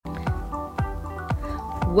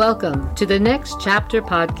Welcome to the Next Chapter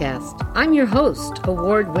podcast. I'm your host,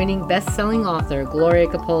 award-winning best-selling author Gloria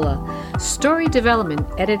Coppola, story development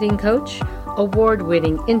editing coach,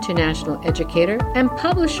 award-winning international educator, and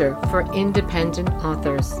publisher for independent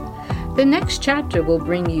authors. The Next Chapter will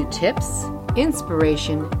bring you tips,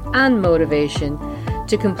 inspiration, and motivation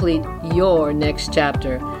to complete your next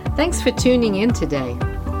chapter. Thanks for tuning in today.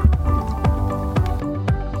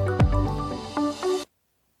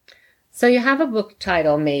 So you have a book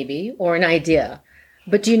title maybe, or an idea,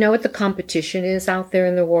 but do you know what the competition is out there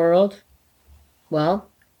in the world? Well,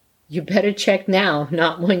 you better check now,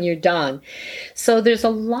 not when you're done. So there's a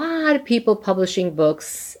lot of people publishing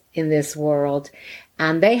books in this world,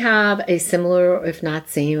 and they have a similar, if not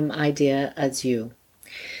same, idea as you.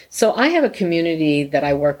 So I have a community that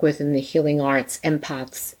I work with in the healing arts,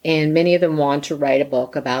 empaths, and many of them want to write a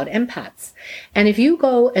book about empaths. And if you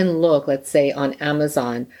go and look, let's say on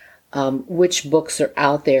Amazon, which books are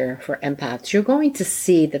out there for empaths, you're going to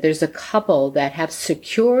see that there's a couple that have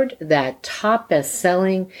secured that top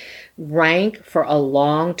best-selling rank for a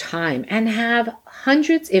long time and have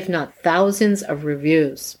hundreds, if not thousands, of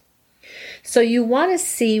reviews. So you want to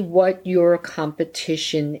see what your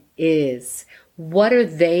competition is. What are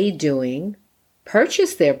they doing?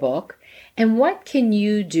 Purchase their book. And what can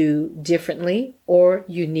you do differently or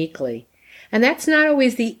uniquely? And that's not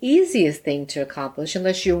always the easiest thing to accomplish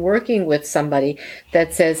unless you're working with somebody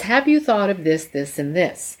that says, have you thought of this, this, and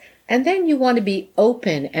this? And then you want to be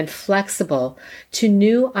open and flexible to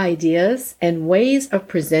new ideas and ways of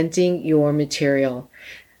presenting your material.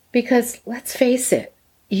 Because let's face it,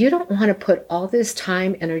 you don't want to put all this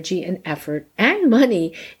time, energy, and effort and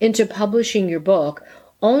money into publishing your book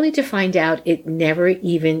only to find out it never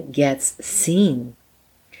even gets seen.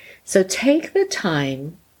 So take the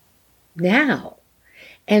time now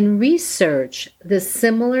and research the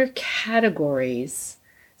similar categories,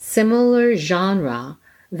 similar genre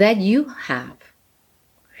that you have.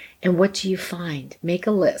 And what do you find? Make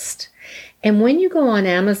a list. And when you go on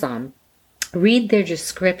Amazon, read their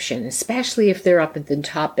description, especially if they're up at the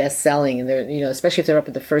top best-selling and they're, especially if they're up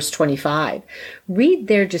at the first 25. Read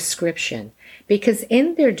their description, because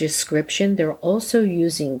in their description, they're also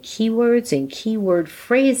using keywords and keyword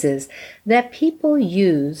phrases that people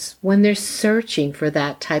use when they're searching for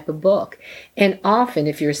that type of book. And often,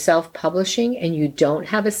 if you're self-publishing and you don't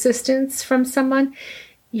have assistance from someone,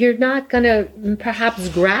 you're not going to perhaps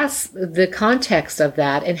grasp the context of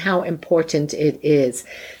that and how important it is.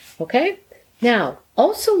 Okay? Now,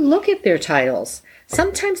 also look at their titles.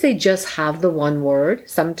 Sometimes they just have the one word.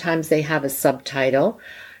 Sometimes they have a subtitle.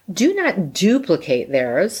 Do not duplicate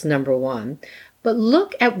theirs, number one, but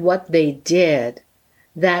look at what they did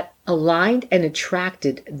that aligned and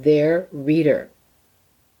attracted their reader.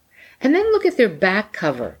 And then look at their back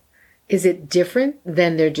cover. Is it different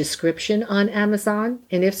than their description on Amazon?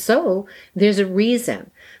 And if so, there's a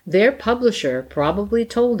reason. Their publisher probably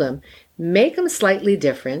told them, make them slightly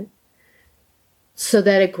different, so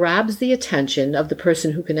that it grabs the attention of the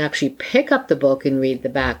person who can actually pick up the book and read the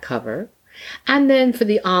back cover. And then for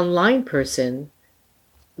the online person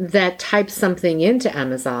that types something into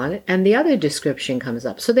Amazon and the other description comes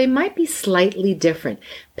up. So they might be slightly different.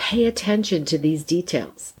 Pay attention to these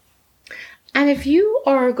details. And if you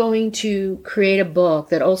are going to create a book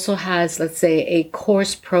that also has, let's say, a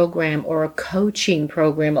course program or a coaching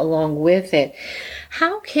program along with it,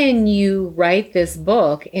 how can you write this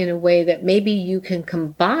book in a way that maybe you can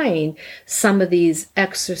combine some of these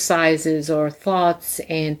exercises or thoughts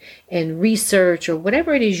and research or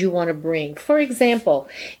whatever it is you want to bring? For example,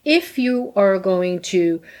 if you are going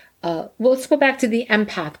to let's go back to the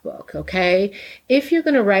empath book, okay? If you're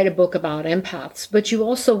going to write a book about empaths, but you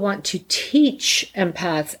also want to teach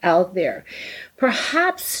empaths out there,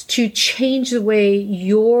 perhaps to change the way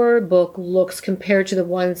your book looks compared to the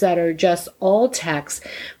ones that are just all text,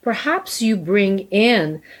 perhaps you bring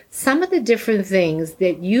in some of the different things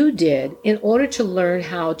that you did in order to learn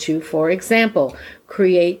how to, for example,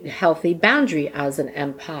 create healthy boundary as an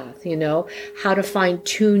empath, how to fine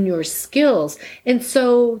tune your skills. And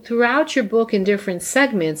so throughout your book in different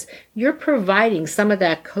segments, you're providing some of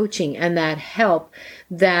that coaching and that help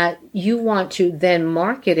that you want to then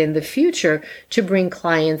market in the future to bring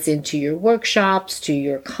clients into your workshops, to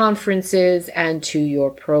your conferences, and to your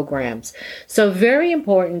programs. So very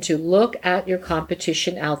important to look at your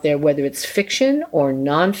competition out there, whether it's fiction or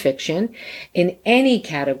nonfiction, in any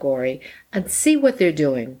category, and see what they're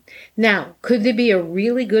doing. Now, could there be a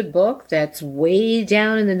really good book that's way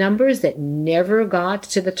down in the numbers that never got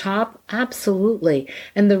to the top? Absolutely.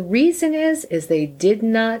 And the reason is they did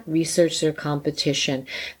not research their competition.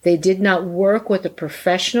 They did not work with a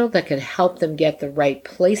professional that could help them get the right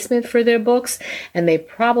placement for their books, and they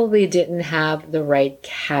probably didn't have the right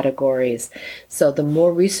categories. So the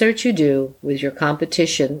more research you do with your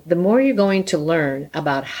competition, the more you're going to learn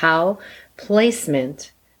about how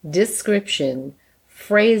placement, description,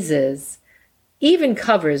 phrases, even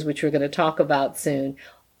covers, which we're going to talk about soon,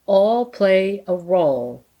 all play a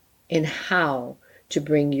role in how to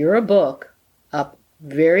bring your book up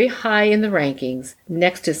very high in the rankings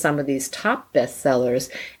next to some of these top bestsellers.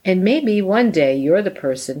 And maybe one day you're the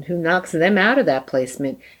person who knocks them out of that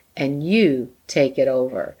placement and you take it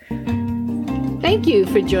over. Thank you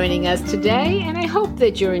for joining us today, and I hope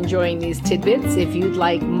that you're enjoying these tidbits. If you'd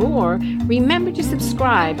like more, remember to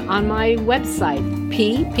subscribe on my website,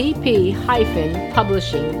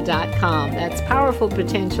 ppp-publishing.com. That's Powerful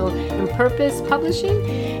Potential and Purpose Publishing,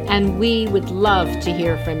 and we would love to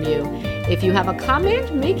hear from you. If you have a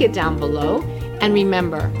comment, make it down below. And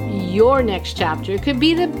remember, your next chapter could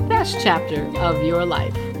be the best chapter of your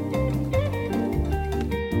life.